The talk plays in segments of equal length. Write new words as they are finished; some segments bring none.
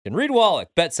And Reed Wallach,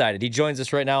 BetSided. He joins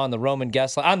us right now on the Roman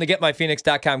guest line, on the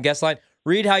GetMyPhoenix.com guest line.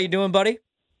 Reed, how you doing, buddy?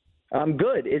 I'm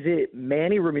good. Is it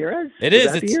Manny Ramirez? It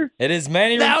is. It is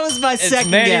Manny. That was my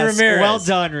second Manny guess. Ramirez. Well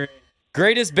done, Reed.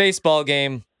 Greatest baseball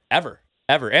game ever,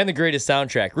 and the greatest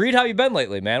soundtrack. Reed, how you been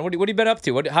lately, man? What have you been up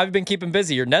to? How have you been keeping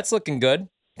busy? Your net's looking good,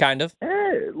 kind of.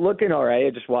 Looking all right. I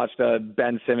just watched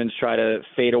Ben Simmons try to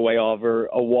fade away over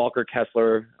a Walker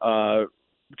Kessler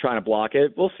trying to block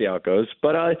it. We'll see how it goes.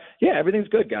 But, yeah, everything's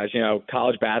good, guys. You know,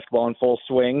 college basketball in full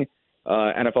swing,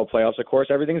 NFL playoffs, of course.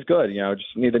 Everything's good. You know, just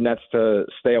need the Nets to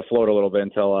stay afloat a little bit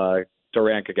until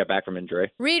Durant could get back from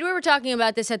injury. Reed, we were talking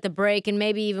about this at the break and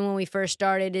maybe even when we first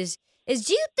started is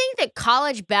do you think that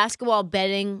college basketball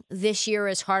betting this year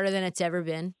is harder than it's ever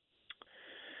been?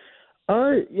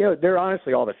 You know, they're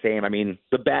honestly all the same. I mean,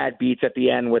 the bad beats at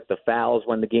the end with the fouls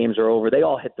when the games are over, they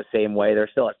all hit the same way. They're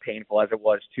still as painful as it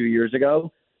was 2 years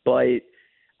ago. But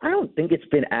I don't think it's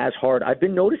been as hard. I've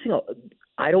been noticing,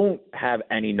 I don't have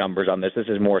any numbers on this. This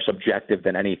is more subjective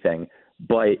than anything.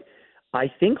 But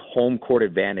I think home court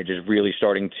advantage is really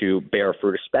starting to bear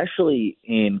fruit, especially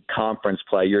in conference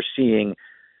play. You're seeing,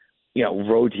 you know,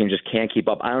 road teams just can't keep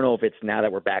up. I don't know if it's now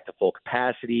that we're back to full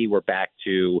capacity, we're back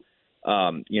to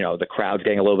you know, the crowd's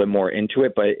getting a little bit more into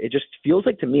it, but it just feels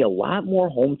like to me a lot more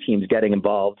home teams getting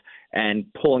involved and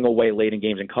pulling away late in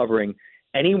games and covering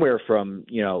anywhere from,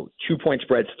 you know, 2-point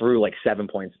spreads through like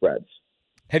 7-point spreads.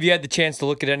 Have you had the chance to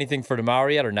look at anything for tomorrow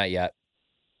yet or not yet?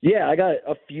 Yeah, I got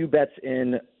a few bets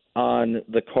in on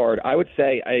the card. I would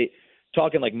say,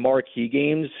 talking like marquee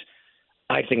games,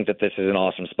 I think that this is an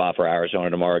awesome spot for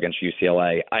Arizona tomorrow against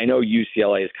UCLA. I know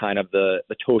UCLA is kind of the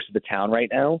toast of the town right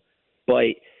now,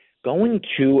 but going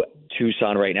to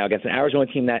Tucson right now against an Arizona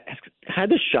team that has had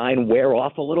the shine wear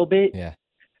off a little bit. Yeah.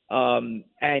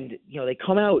 And, you know, they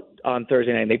come out on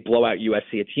Thursday night and they blow out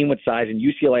USC, a team with size, and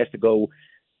UCLA has to go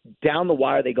down the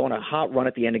wire. They go on a hot run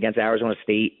at the end against Arizona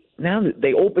State. Now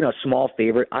they open a small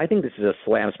favorite. I think this is a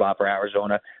slam spot for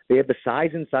Arizona. They have the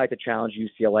size inside to challenge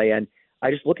UCLA. And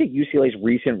I just look at UCLA's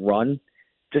recent run,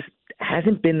 just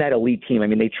hasn't been that elite team. I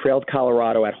mean, they trailed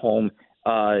Colorado at home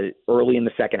early in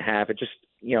the second half. It just,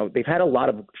 you know, they've had a lot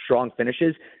of strong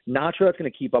finishes. Not sure that's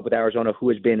going to keep up with Arizona, who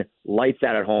has been lights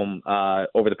out at home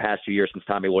over the past 2 years since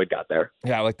Tommy Lloyd got there.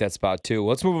 Yeah, I like that spot too.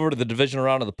 Let's move over to the divisional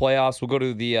round of the playoffs. We'll go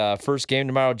to the first game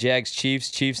tomorrow,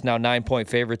 Jags-Chiefs. Chiefs now 9-point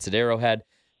favorites at Arrowhead.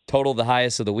 Total the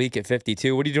highest of the week at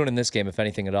 52. What are you doing in this game, if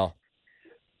anything at all?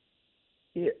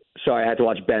 Yeah, sorry, I had to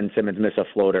watch Ben Simmons miss a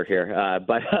floater here.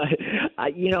 But,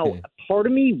 you know, part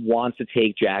of me wants to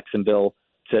take Jacksonville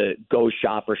to go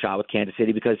shot for shot with Kansas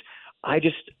City because I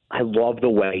love the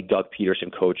way Doug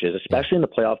Peterson coaches, especially in the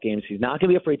playoff games. He's not going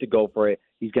to be afraid to go for it.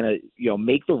 He's going to, you know,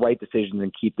 make the right decisions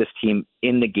and keep this team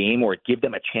in the game or give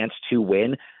them a chance to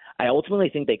win. I ultimately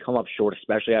think they come up short,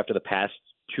 especially after the past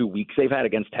 2 weeks they've had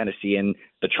against Tennessee and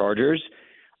the Chargers.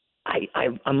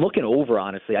 I'm looking over,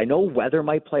 honestly. I know weather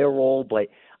might play a role, but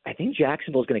I think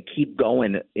Jacksonville's going to keep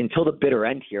going until the bitter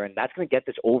end here, and that's going to get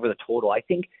this over the total. I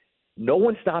think no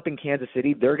one's stopping Kansas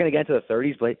City. They're going to get into the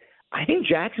 30s, but I think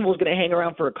Jacksonville's going to hang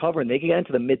around for a cover, and they can get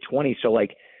into the mid-20s. So,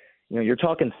 like, you know, you're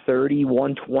talking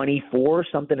 31-24,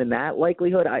 something in that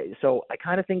likelihood. So I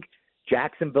kind of think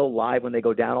Jacksonville live when they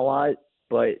go down a lot,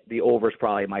 but the over's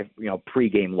probably my, you know,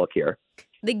 pregame look here.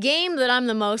 The game that I'm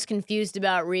the most confused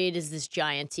about, Reed, is this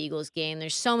Giants-Eagles game.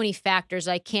 There's so many factors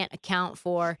I can't account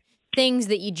for, things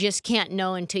that you just can't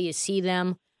know until you see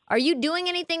them. Are you doing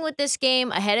anything with this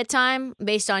game ahead of time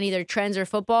based on either trends or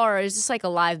football, or is this like a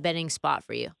live betting spot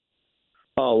for you?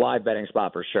 Oh, live betting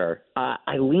spot for sure.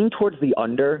 I lean towards the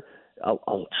under.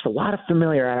 Just a lot of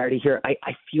familiarity here.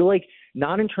 I feel like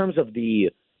not in terms of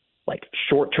the like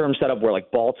short-term setup where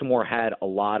like Baltimore had a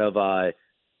lot of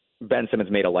Ben Simmons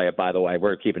made a layup, by the way.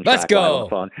 We're keeping track. Let's go.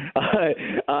 On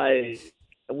the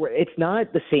phone. It's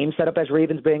not the same setup as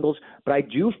Ravens-Bengals, but I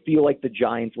do feel like the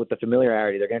Giants, with the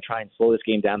familiarity, they're going to try and slow this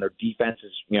game down. Their defense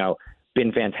has, you know,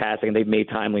 been fantastic, and they've made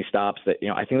timely stops. That, you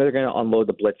know, I think they're going to unload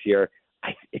the blitz here.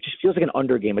 It just feels like an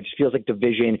under game. It just feels like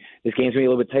division. This game's going to be a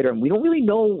little bit tighter, and we don't really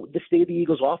know the state of the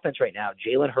Eagles' offense right now.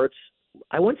 Jalen Hurts,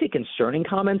 I wouldn't say concerning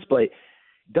comments, but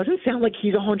doesn't sound like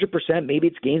he's 100%. Maybe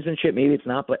it's gamesmanship, maybe it's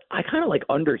not, but I kind of like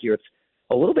under here. It's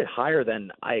a little bit higher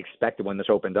than I expected when this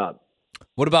opened up.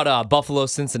 What about Buffalo,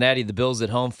 Cincinnati, the Bills at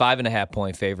home,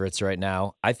 5.5-point favorites right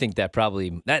now? I think that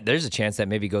there's a chance that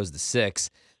maybe goes to 6.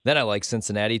 Then I like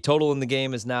Cincinnati. Total in the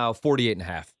game is now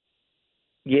 48.5.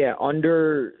 Yeah,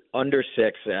 under 6.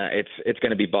 It's going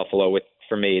to be Buffalo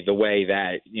for me. The way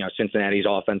that, you know, Cincinnati's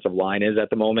offensive line is at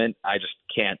the moment, I just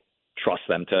can't trust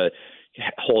them to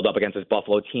hold up against this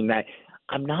Buffalo team that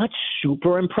I'm not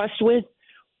super impressed with.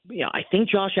 I think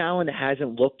Josh Allen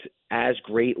hasn't looked as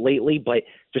great lately, but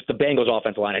just the Bengals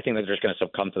offensive line, I think they're just going to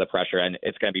succumb to the pressure, and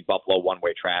it's going to be Buffalo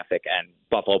one-way traffic, and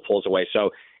Buffalo pulls away. So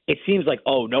it seems like,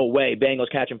 oh, no way,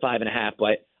 Bengals catching 5.5,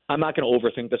 but I'm not going to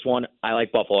overthink this one. I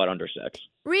like Buffalo at under 6.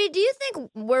 Reed, do you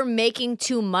think we're making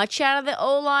too much out of the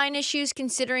O-line issues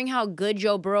considering how good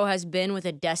Joe Burrow has been with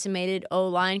a decimated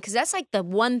O-line? Because that's like the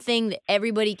one thing that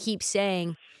everybody keeps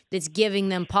saying that's giving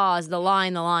them pause, the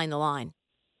line, the line, the line.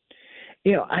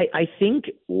 I think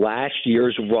last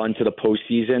year's run to the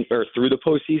postseason or through the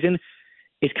postseason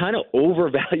is kind of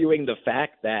overvaluing the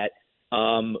fact that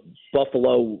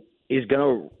Buffalo is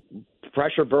going to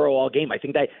pressure Burrow all game. I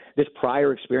think that this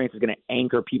prior experience is going to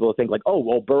anchor people to think like, oh,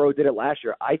 well, Burrow did it last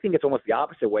year. I think it's almost the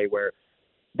opposite way where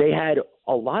they had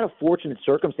a lot of fortunate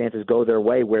circumstances go their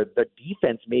way where the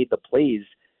defense made the plays.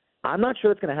 I'm not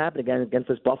sure it's going to happen again against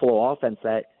this Buffalo offense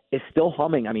that is still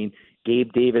humming. I mean,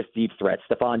 Gabe Davis, deep threat,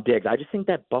 Stephon Diggs. I just think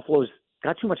that Buffalo's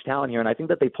got too much talent here, and I think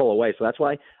that they pull away. So that's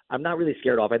why I'm not really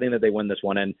scared off. I think that they win this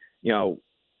one. And,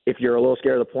 if you're a little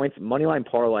scared of the points, moneyline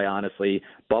parlay, honestly,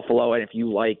 Buffalo, and if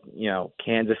you like,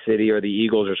 Kansas City or the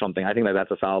Eagles or something, I think that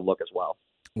that's a solid look as well.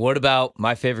 What about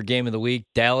my favorite game of the week,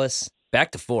 Dallas?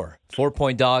 Back to 4.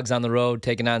 4-point dogs on the road,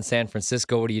 taking on San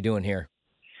Francisco. What are you doing here?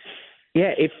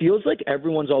 Yeah, it feels like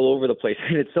everyone's all over the place.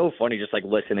 And it's so funny just like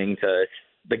listening to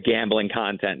the gambling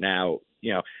content now.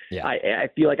 Yeah. I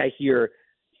feel like I hear,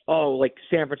 like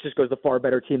San Francisco is the far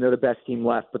better team. They're the best team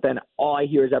left. But then all I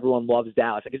hear is everyone loves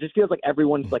Dallas. Like it just feels like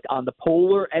everyone's like on the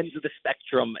polar ends of the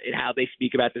spectrum in how they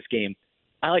speak about this game.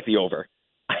 I like the over.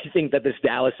 I think that this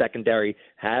Dallas secondary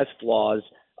has flaws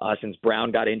since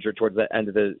Brown got injured towards the end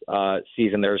of the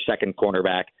season. Their second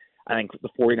cornerback. I think the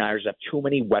 49ers have too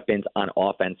many weapons on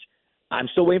offense. I'm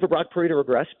still waiting for Brock Purdy to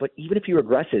regress, but even if he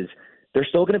regresses, they're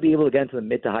still going to be able to get into the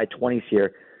mid to high 20s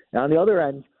here. Now, on the other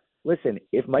end, listen,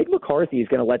 if Mike McCarthy is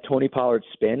going to let Tony Pollard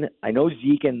spin, I know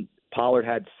Zeke and Pollard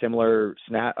had similar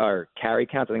snap or carry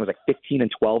counts. I think it was like 15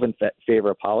 and 12 in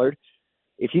favor of Pollard.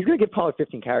 If he's going to give Pollard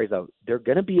 15 carries, though, they're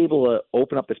going to be able to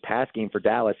open up this pass game for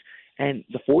Dallas. And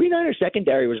the 49ers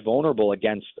secondary was vulnerable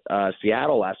against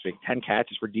Seattle last week. 10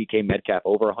 catches for DK Metcalf,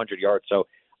 over 100 yards. So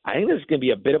I think this is going to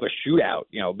be a bit of a shootout,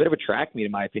 a bit of a track meet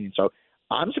in my opinion. So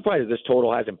I'm surprised that this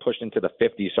total hasn't pushed into the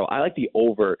 50s. So I like the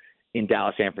over in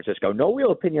Dallas, San Francisco. No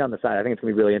real opinion on the side. I think it's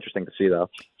going to be really interesting to see, though.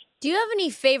 Do you have any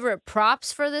favorite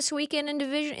props for this weekend in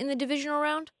the divisional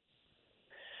round?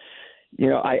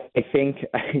 I think,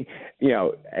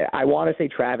 I want to say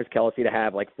Travis Kelce to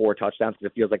have like 4 touchdowns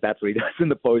because it feels like that's what he does in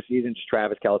the postseason, just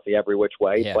Travis Kelce every which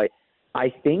way. Yeah. But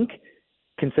I think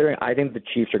the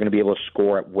Chiefs are going to be able to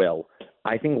score at will.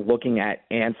 I think looking at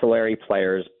ancillary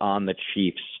players on the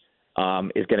Chiefs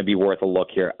is going to be worth a look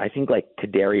here. I think like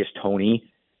Kadarius Toney,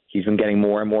 he's been getting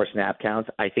more and more snap counts.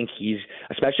 I think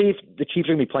especially if the Chiefs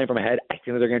are going to be playing from ahead, I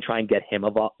think they're going to try and get him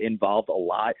involved a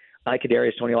lot. I like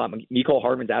Kadarius Toney a lot. Mecole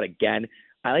Hardman's out again.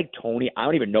 I like Toney. I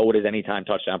don't even know what his anytime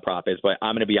touchdown prop is, but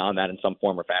I'm going to be on that in some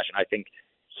form or fashion. I think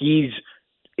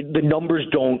the numbers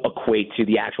don't equate to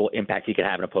the actual impact he could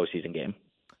have in a postseason game.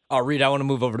 Reed, I want to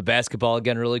move over to basketball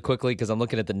again really quickly because I'm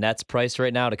looking at the Nets price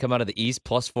right now to come out of the East,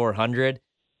 plus 400.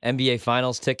 NBA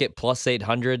Finals ticket, plus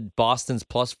 800. Boston's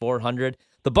plus 400.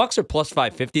 The Bucks are plus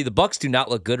 550. The Bucks do not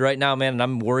look good right now, man, and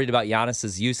I'm worried about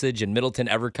Giannis's usage and Middleton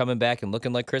ever coming back and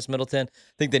looking like Chris Middleton.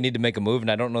 I think they need to make a move,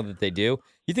 and I don't know that they do.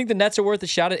 You think the Nets are worth a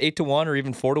shot at 8-1 or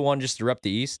even 4-1 just to rep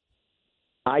the East?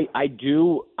 I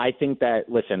do. I think that,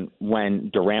 listen, when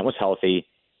Durant was healthy,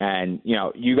 and,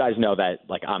 you guys know that,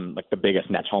 like, I'm, like, the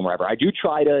biggest Nets homer ever. I do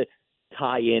try to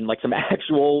tie in, like, some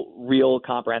actual real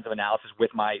comprehensive analysis with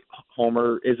my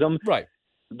homerism. Right.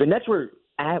 The Nets were,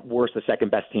 at worst, the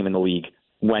second-best team in the league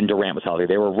when Durant was healthy.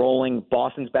 They were rolling.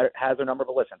 Boston's has their number,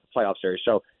 but listen, it's a playoff series.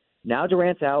 So now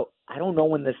Durant's out. I don't know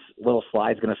when this little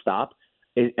slide's going to stop.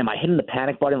 Am I hitting the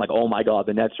panic button like, oh, my God,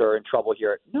 the Nets are in trouble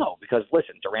here? No, because,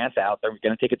 listen, Durant's out. They're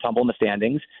going to take a tumble in the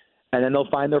standings, and then they'll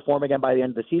find their form again by the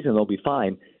end of the season. They'll be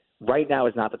fine. Right now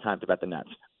is not the time to bet the Nets.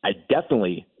 I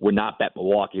definitely would not bet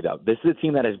Milwaukee, though. This is a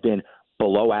team that has been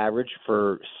below average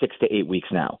for 6 to 8 weeks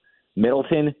now.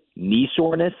 Middleton, knee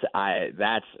soreness,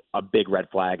 that's a big red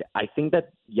flag. I think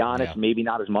that Giannis, maybe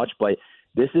not as much, but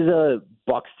this is a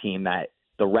Bucks team that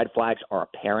the red flags are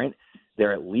apparent.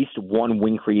 They're at least one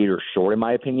win creator short, in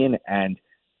my opinion, and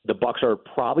the Bucks are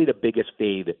probably the biggest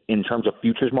fade in terms of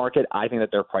futures market. I think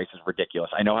that their price is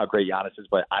ridiculous. I know how great Giannis is,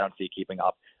 but I don't see it keeping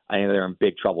up. I think they're in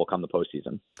big trouble come the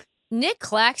postseason. Nick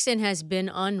Claxton has been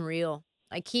unreal.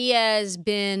 Like, he has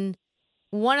been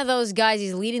one of those guys.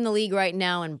 He's leading the league right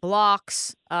now in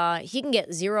blocks. He can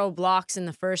get 0 blocks in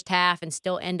the first half and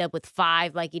still end up with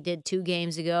 5 like he did 2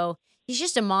 games ago. He's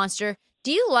just a monster.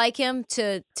 Do you like him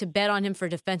to bet on him for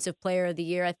Defensive Player of the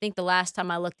Year? I think the last time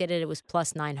I looked at it, it was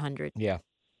plus 900. Yeah.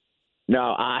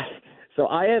 No, so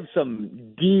I have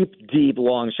some deep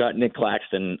long shot Nick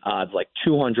Claxton odds, like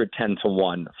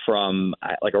 210-1 from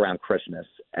like around Christmas.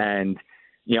 And,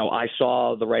 I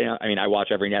saw the writing. I mean, I watch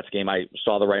every Nets game. I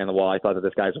saw the writing on the wall. I thought that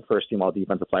this guy's a first-team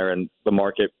all-defensive player, and the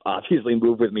market obviously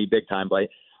moved with me big time. But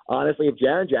honestly, if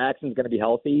Jaren Jackson's going to be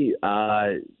healthy,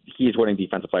 he's winning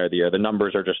Defensive Player of the Year. The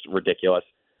numbers are just ridiculous.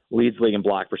 Leads league in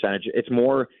block percentage. It's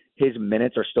more his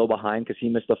minutes are still behind because he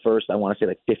missed the first, I want to say,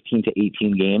 like 15 to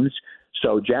 18 games.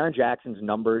 So Jaren Jackson's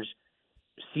numbers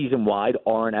season-wide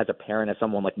aren't as apparent as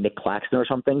someone like Nick Claxton or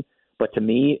something. But to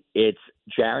me, it's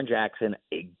Jaren Jackson,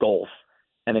 a golf,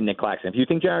 and then Nick Claxton. If you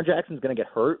think Jaren Jackson's going to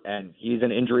get hurt and he's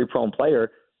an injury-prone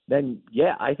player, then,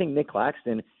 yeah, I think Nick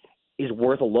Claxton is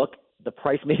worth a look. The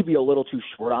price may be a little too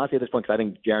short, honestly, at this point, because I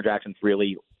think Jaren Jackson's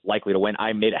really likely to win.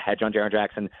 I made a hedge on Jaren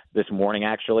Jackson this morning,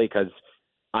 actually, because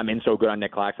I'm in so good on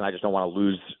Nick Claxton. I just don't want to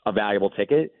lose a valuable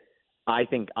ticket. I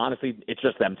think, honestly, it's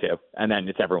just them two, and then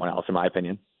it's everyone else, in my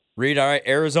opinion. Reed, all right,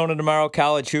 Arizona tomorrow,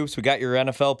 college hoops. We got your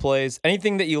NFL plays.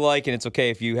 Anything that you like, and it's okay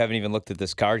if you haven't even looked at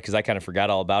this card because I kind of forgot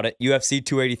all about it. UFC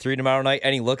 283 tomorrow night.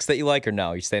 Any looks that you like or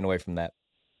no? You're staying away from that?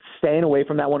 Staying away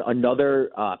from that one.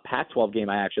 Another Pac-12 game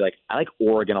I actually like. I like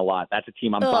Oregon a lot. That's a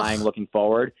team I'm buying looking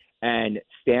forward. And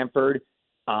Stanford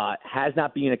has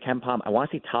not been a KenPom. I want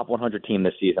to say top 100 team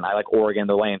this season. I like Oregon.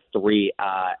 They're laying 3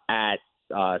 at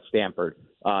Stanford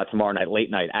tomorrow night,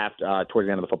 late night, after towards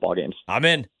the end of the football games. I'm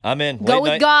in. Go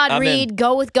with God, Reed.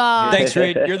 Go with God. Thanks,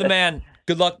 Reed. You're the man.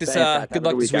 Good luck this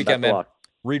weekend, man.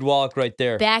 Reed Wallach right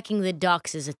there. Backing the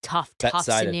Ducks is a tough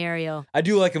scenario. I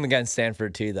do like him against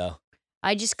Stanford too, though.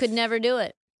 I just could never do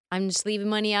it. I'm just leaving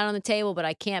money out on the table, but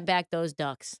I can't back those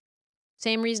Ducks.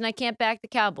 Same reason I can't back the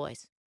Cowboys.